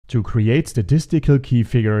To create statistical key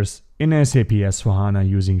figures in SAP S/4HANA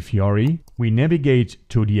using Fiori, we navigate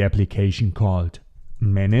to the application called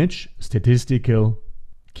Manage Statistical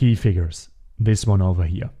Key Figures. This one over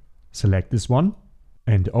here. Select this one,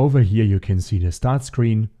 and over here you can see the start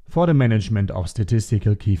screen for the management of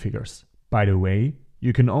statistical key figures. By the way,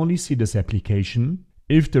 you can only see this application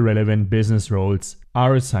if the relevant business roles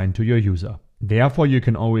are assigned to your user. Therefore, you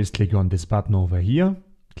can always click on this button over here,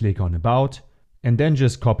 click on About, and then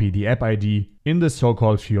just copy the app ID in the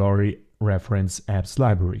so-called Fiori reference apps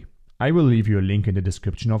library. I will leave you a link in the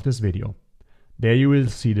description of this video. There you will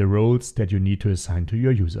see the roles that you need to assign to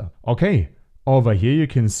your user. Okay, over here you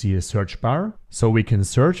can see a search bar, so we can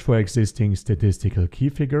search for existing statistical key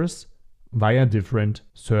figures via different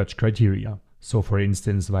search criteria. So for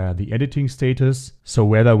instance via the editing status, so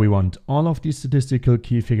whether we want all of these statistical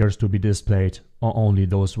key figures to be displayed or only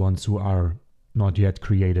those ones who are not yet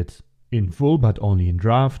created in full but only in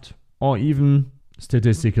draft, or even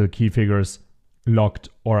statistical key figures locked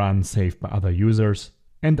or unsaved by other users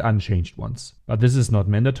and unchanged ones. But this is not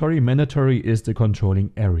mandatory. Mandatory is the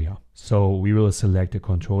controlling area. So we will select the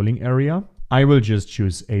controlling area. I will just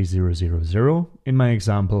choose A000 in my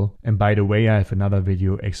example. And by the way, I have another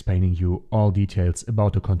video explaining you all details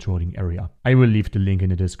about the controlling area. I will leave the link in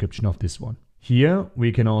the description of this one. Here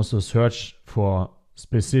we can also search for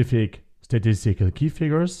specific statistical key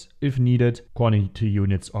figures if needed, quantity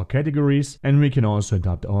units or categories, and we can also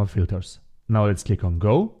adapt our filters. Now let's click on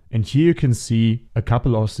Go, and here you can see a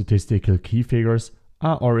couple of statistical key figures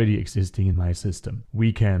are already existing in my system.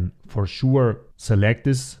 We can for sure select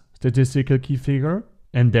this statistical key figure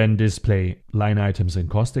and then display line items and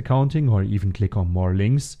cost accounting, or even click on more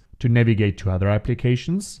links to navigate to other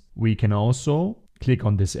applications. We can also click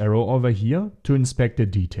on this arrow over here to inspect the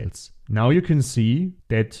details. Now you can see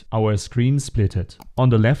that our screen splitted. On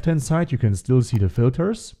the left hand side you can still see the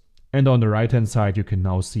filters, and on the right hand side you can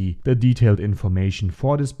now see the detailed information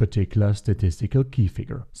for this particular statistical key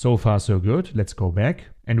figure. So far so good. Let's go back,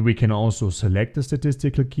 and we can also select the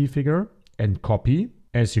statistical key figure and copy.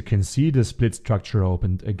 As you can see, the split structure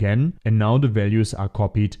opened again, and now the values are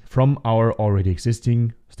copied from our already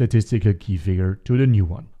existing statistical key figure to the new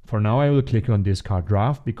one. For now I will click on discard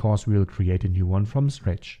draft because we will create a new one from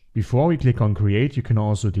scratch. Before we click on create, you can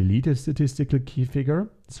also delete a statistical key figure.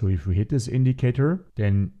 So if we hit this indicator,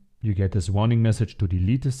 then you get this warning message to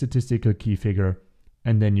delete the statistical key figure,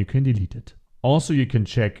 and then you can delete it. Also you can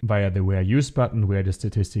check via the where used button where the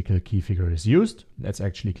statistical key figure is used. Let's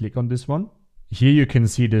actually click on this one. Here you can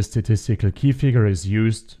see the statistical key figure is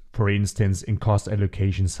used, for instance, in cost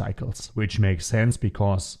allocation cycles, which makes sense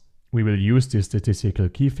because we will use these statistical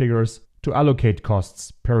key figures to allocate costs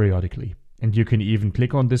periodically. And you can even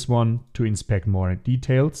click on this one to inspect more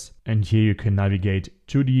details. And here you can navigate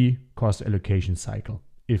to the cost allocation cycle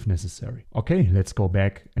if necessary. Okay, let's go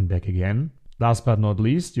back and back again. Last but not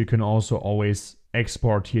least, you can also always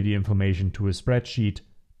export here the information to a spreadsheet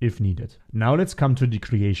if needed. Now let's come to the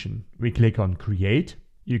creation. We click on create.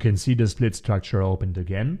 You can see the split structure opened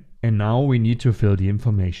again. And now we need to fill the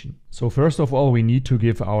information. So first of all, we need to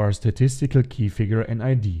give our statistical key figure an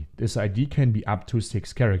ID. This ID can be up to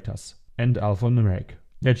 6 characters and alphanumeric.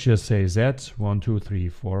 Let's just say Z, 1, 2, 3,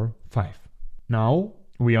 4, 5. Now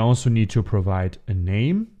we also need to provide a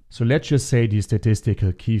name. So let's just say the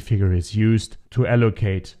statistical key figure is used to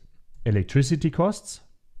allocate electricity costs,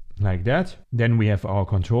 like that. Then we have our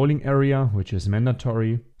controlling area, which is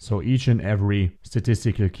mandatory. So each and every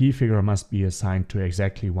statistical key figure must be assigned to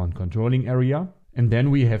exactly one controlling area. And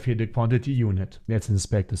then we have here the quantity unit. Let's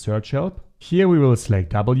inspect the search help. Here we will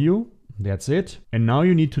select W. That's it. And now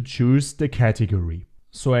you need to choose the category.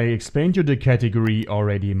 So I explained you the category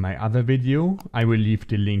already in my other video. I will leave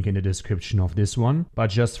the link in the description of this one.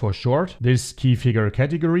 But just for short, this key figure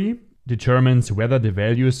category determines whether the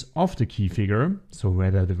values of the key figure, so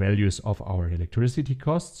whether the values of our electricity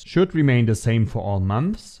costs should remain the same for all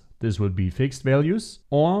months, this would be fixed values,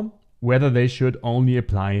 or whether they should only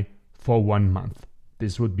apply for 1 month.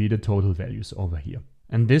 This would be the total values over here.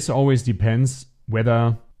 And this always depends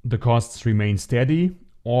whether the costs remain steady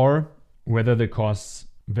or whether the costs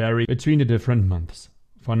vary between the different months.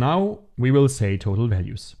 For now, we will say total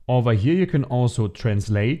values. Over here you can also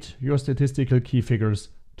translate your statistical key figures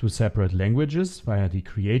to separate languages via the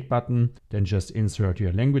create button, then just insert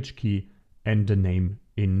your language key and the name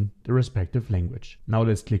in the respective language. Now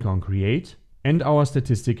let's click on create, and our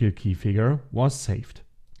statistical key figure was saved.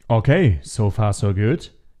 Okay, so far so good.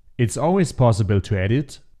 It's always possible to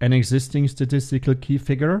edit an existing statistical key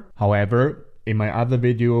figure. However, in my other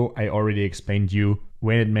video I already explained you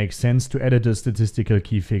when it makes sense to edit a statistical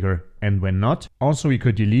key figure and when not. Also, we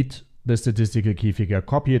could delete the statistical key figure,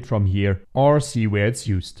 copy it from here, or see where it's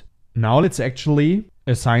used. Now let's actually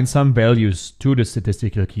assign some values to the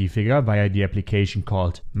statistical key figure via the application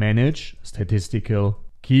called Manage Statistical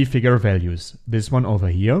Key Figure Values. This one over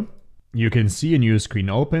here. You can see a new screen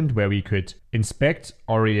opened where we could inspect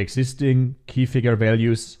already existing key figure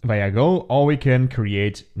values via Go, or we can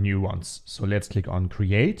create new ones. So let's click on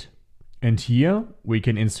Create. And here we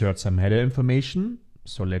can insert some header information.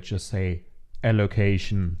 So let's just say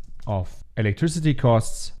allocation of electricity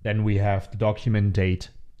costs. Then we have the document date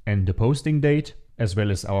and the posting date, as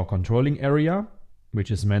well as our controlling area,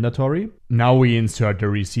 which is mandatory. Now we insert the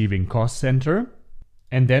receiving cost center,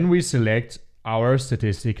 and then we select our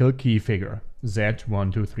statistical key figure,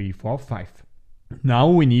 Z12345. Now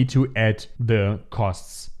we need to add the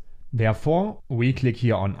costs. Therefore, we click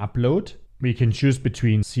here on Upload. We can choose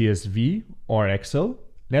between CSV or Excel.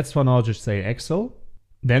 Let's for now just say Excel.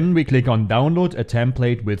 Then we click on Download a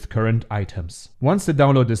template with current items. Once the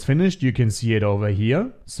download is finished, you can see it over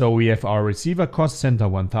here. So we have our receiver cost center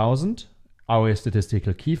 1000, our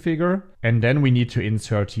statistical key figure, and then we need to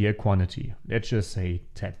insert here quantity. Let's just say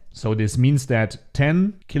 10. So this means that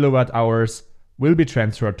 10 kilowatt hours will be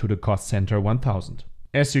transferred to the cost center 1000.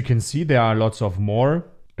 As you can see, there are lots of more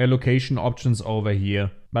allocation options over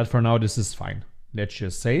here, but for now this is fine. Let's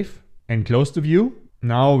just save and close the view.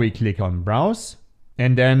 Now we click on Browse.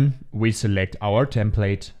 And then we select our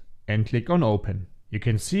template and click on Open. You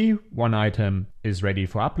can see one item is ready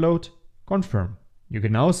for upload. Confirm. You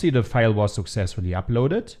can now see the file was successfully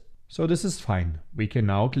uploaded. So this is fine. We can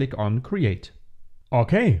now click on Create.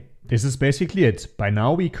 Okay, this is basically it. By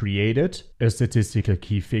now we created a statistical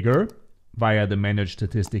key figure via the Manage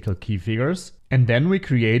Statistical Key Figures. And then we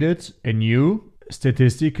created a new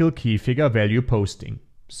statistical key figure value posting.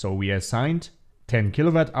 So we assigned 10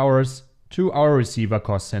 kilowatt hours to our receiver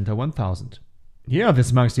cost center 1000. Yeah,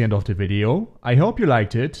 this marks the end of the video. I hope you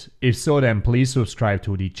liked it. If so, then please subscribe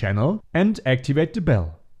to the channel and activate the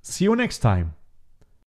bell. See you next time.